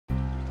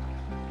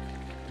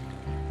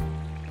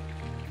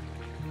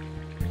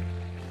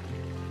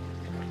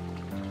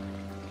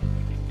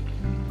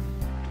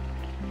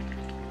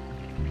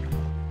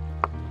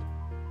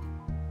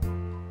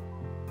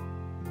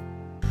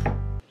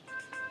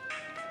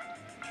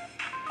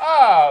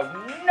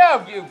Oh,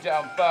 no you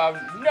don't, Bo.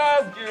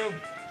 No you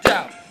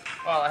don't.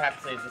 All I have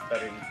to say is this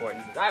better than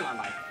important because I'm on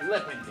my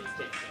flippin'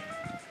 vacation.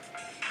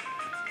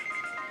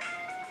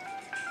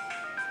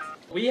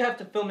 We have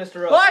to film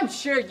Mr. O. Well, I'm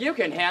sure you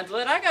can handle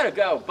it. I gotta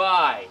go.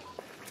 Bye.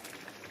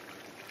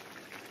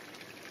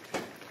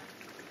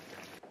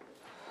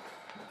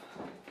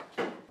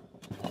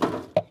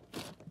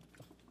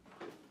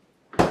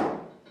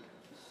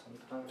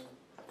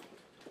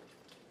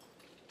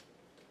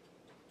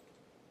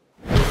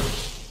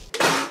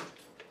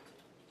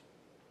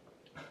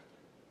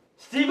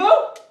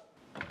 Steve-O?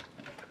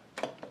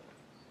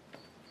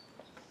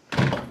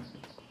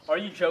 Are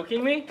you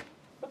joking me?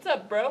 What's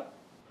up, bro?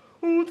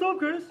 Oh, what's up,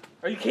 Chris?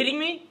 Are you kidding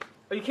me?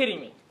 Are you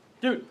kidding me?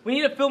 Dude, we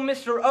need to film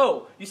Mr.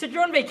 O. You said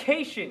you're on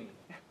vacation.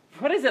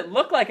 What does it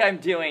look like I'm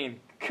doing?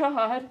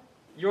 God.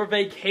 You're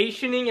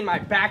vacationing in my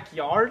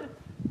backyard?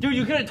 Dude,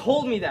 you could have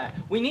told me that.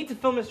 We need to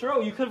film Mr.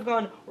 O. You could have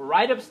gone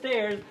right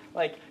upstairs,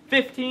 like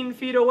 15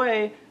 feet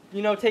away,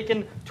 you know,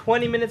 taken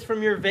 20 minutes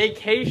from your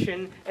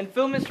vacation and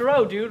film Mr.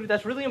 O, dude.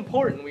 That's really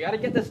important. We gotta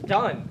get this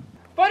done.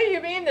 What do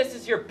you mean this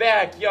is your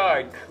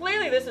backyard?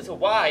 Clearly this is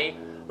Hawaii.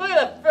 Look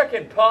at the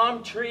frickin'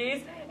 palm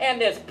trees and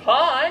this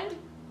pond.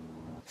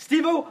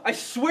 Steve-O, I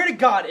swear to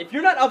God, if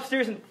you're not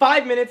upstairs in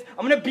 5 minutes,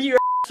 I'm gonna beat your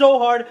so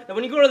hard that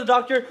when you go to the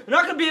doctor, you're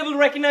not gonna be able to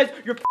recognize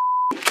your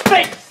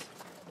face!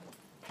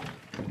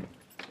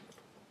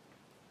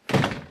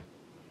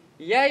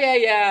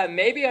 Yeah.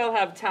 Maybe I'll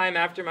have time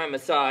after my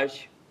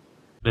massage.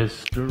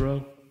 Mr.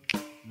 O,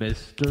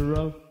 Mr.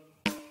 O,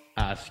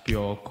 ask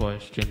your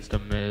questions to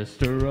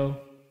Mr. O.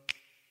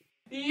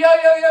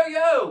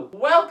 Yo!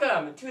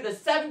 Welcome to the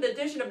 7th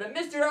edition of the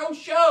Mr. O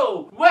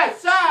Show.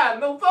 What's up,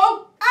 mofo?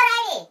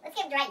 Alrighty, let's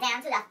get right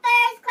down to the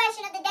first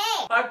question of the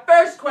day. Our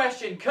first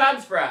question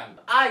comes from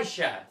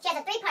Aisha. She has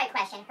a 3-part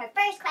question. Her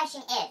first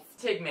question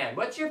is, Tigman,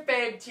 what's your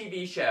fave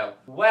TV show?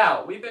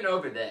 Well, we've been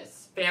over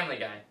this. Family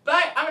Guy.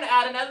 But I'm gonna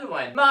add another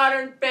one.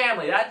 Modern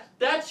Family.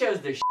 That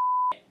show's the shit.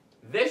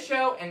 This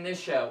show and this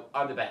show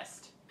are the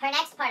best. her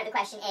next part of the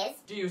question is,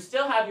 Do you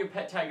still have your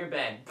pet tiger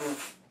Ben?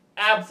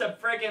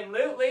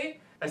 Abso-freaking-lutely.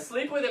 I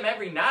sleep with him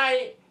every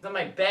night. He's on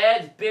my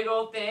bed, big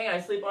old thing. I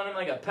sleep on him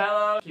like a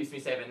pillow. Keeps me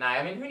safe at night.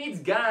 I mean, who needs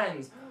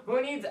guns?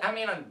 Who needs,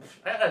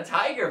 a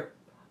tiger.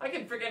 I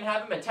could freaking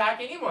have him attack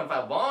anyone if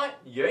I want.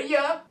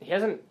 Yeah. He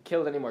hasn't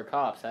killed any more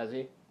cops, has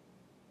he?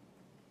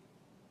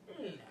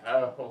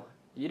 No.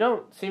 You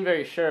don't seem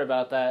very sure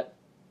about that.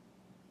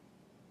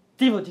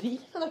 Steve-O, did he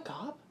eat another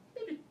cop?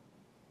 Maybe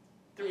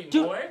 3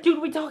 Dude, more.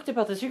 dude, we talked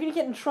about this. You're gonna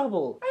get in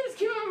trouble. I just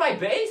keep him in my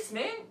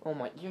basement. Oh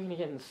my, you're gonna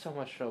get in so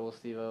much trouble,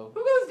 Steve-O. Who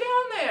goes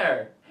down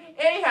there?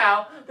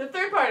 Anyhow, the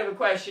third part of the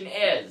question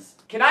is,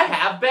 can I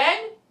have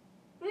Ben?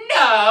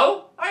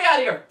 No! Are you out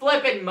of your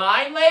flippin'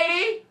 mind,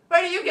 lady?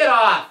 Where do you get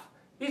off?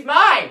 He's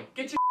mine!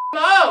 Get your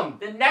home!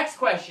 The next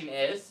question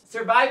is,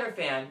 Survivor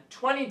fan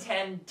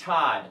 2010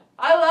 Todd.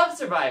 I love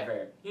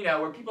Survivor. You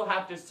know, where people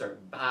have to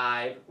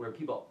survive, where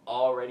people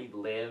already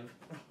live.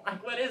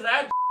 Like, what is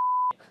that?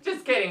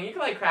 Just kidding, you can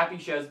like crappy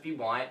shows if you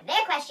want.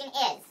 their question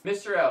is,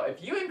 Mr. O,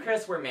 if you and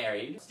Chris were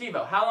married,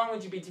 Steve-O, how long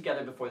would you be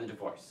together before the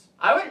divorce?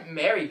 I wouldn't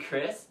marry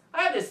Chris.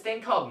 I have this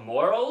thing called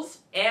morals,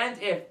 and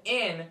if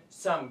in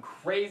some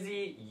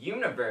crazy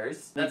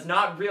universe that's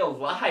not real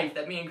life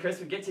that me and Chris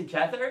would get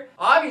together,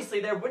 obviously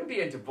there wouldn't be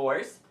a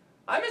divorce.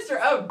 I'm Mr.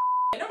 O.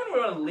 No one would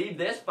want to leave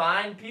this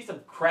fine piece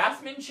of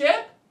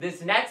craftsmanship.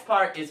 This next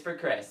part is for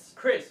Chris.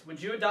 Chris, would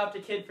you adopt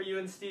a kid for you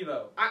and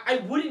Steve-O? I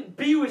wouldn't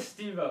be with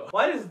Steve-O.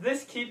 Why does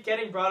this keep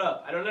getting brought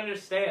up? I don't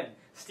understand.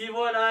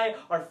 Steve-O and I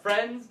are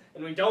friends,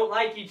 and we don't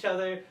like each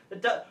other.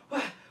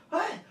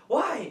 What?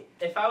 Why?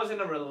 If I was in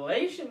a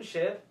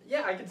relationship,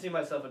 yeah, I could see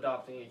myself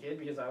adopting a kid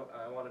because I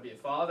want to be a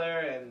father,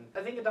 and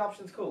I think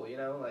adoption's cool, you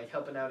know, like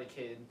helping out a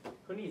kid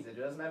who needs it,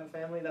 who doesn't have a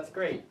family, that's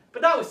great.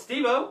 But not with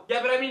Steve-O.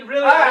 Yeah, but I mean,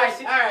 really,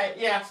 Alright,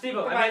 yeah.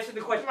 Steve-O, Come I'm on. answering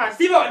the question. Come on.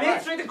 Steve-O, I'm Come on.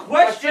 answering the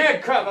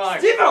question. Come on.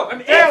 Steve-O, I'm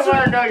I answering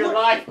want to know the your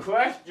life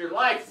question, your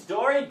life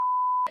story.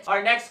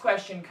 Our next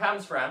question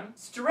comes from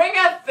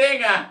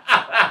String-a-Thinga.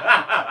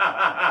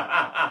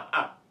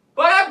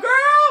 What up,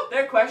 girl?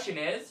 Their question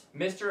is,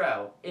 Mr.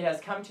 O, it has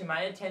come to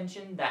my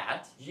attention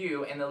that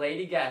you and the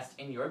lady guest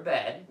in your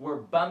bed were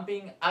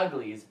bumping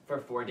uglies for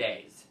 4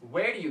 days.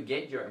 Where do you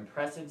get your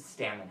impressive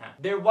stamina?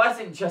 There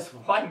wasn't just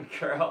one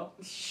girl.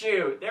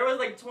 Shoot, there was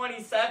like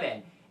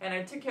 27, and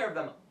I took care of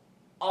them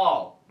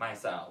all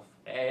myself.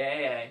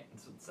 Hey,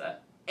 that's what's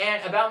up.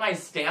 And about my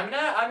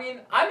stamina, I mean,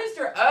 I'm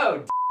Mr.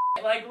 O.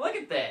 Like, look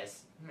at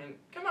this. I mean,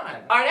 come on.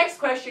 Our next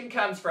question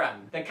comes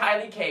from the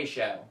Kylie K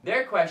Show.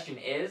 Their question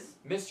is,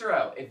 Mr.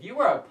 O, if you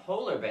were a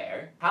polar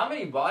bear, how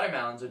many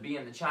watermelons would be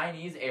in the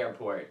Chinese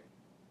airport?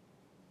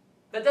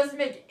 That doesn't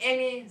make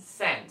any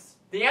sense.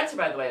 The answer,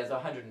 by the way, is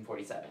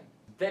 147.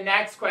 The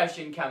next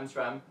question comes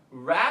from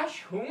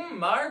Rash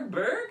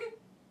Marburg.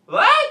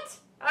 What?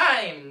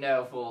 I'm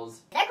no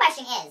fools. their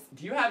question is,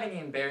 Do you have any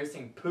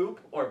embarrassing poop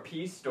or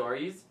pee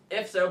stories?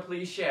 If so,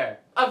 please share.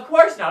 Of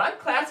course not. I'm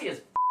classy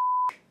as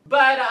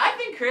but I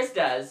think Chris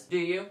does. Do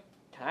you?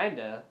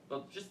 Kinda.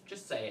 Well,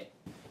 just say it.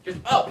 Just,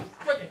 oh,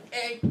 frickin'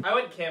 okay? I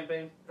went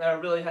camping, and I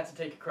really had to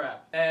take a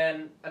crap.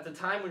 And at the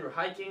time we were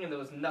hiking and there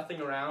was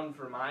nothing around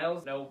for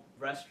miles, no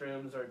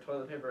restrooms or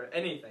toilet paper or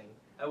anything.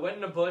 I went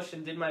in a bush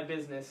and did my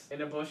business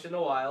in a bush in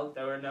the wild.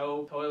 There were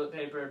no toilet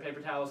paper,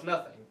 paper towels,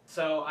 nothing.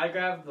 So I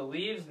grabbed the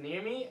leaves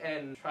near me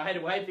and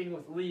tried wiping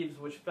with leaves,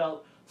 which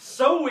felt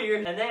so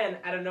weird. And then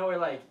out of nowhere,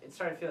 like, it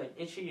started feeling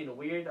itchy and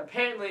weird.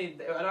 Apparently,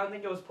 I don't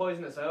think it was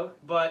poisonous oak,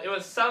 but it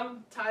was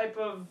some type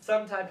of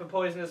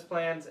poisonous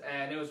plant,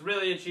 and it was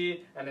really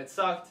itchy and it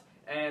sucked.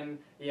 And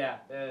yeah,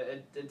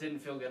 it didn't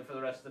feel good for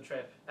the rest of the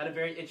trip. I had a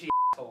very itchy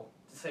asshole,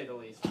 to say the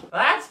least. Well,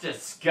 that's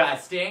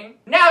disgusting.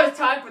 Now it's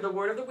time for the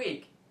word of the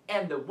week.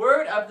 And the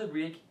word of the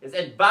week is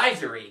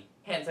advisory.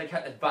 Hence, I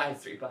got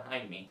advisory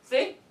behind me.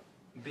 See?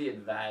 Be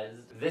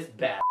advised. This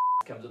bad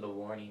comes with a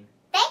warning.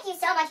 Thank you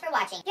so much for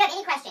watching. If you have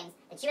any questions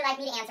that you would like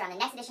me to answer on the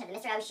next edition of the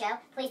Mr. O Show,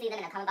 please leave them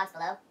in the comment box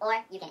below, or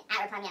you can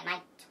 @reply me at my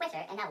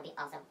Twitter, and that will be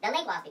awesome. The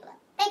link will also be below.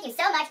 Thank you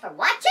so much for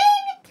watching!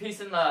 Peace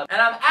and love.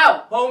 And I'm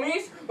out,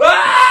 homies!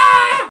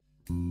 Ah!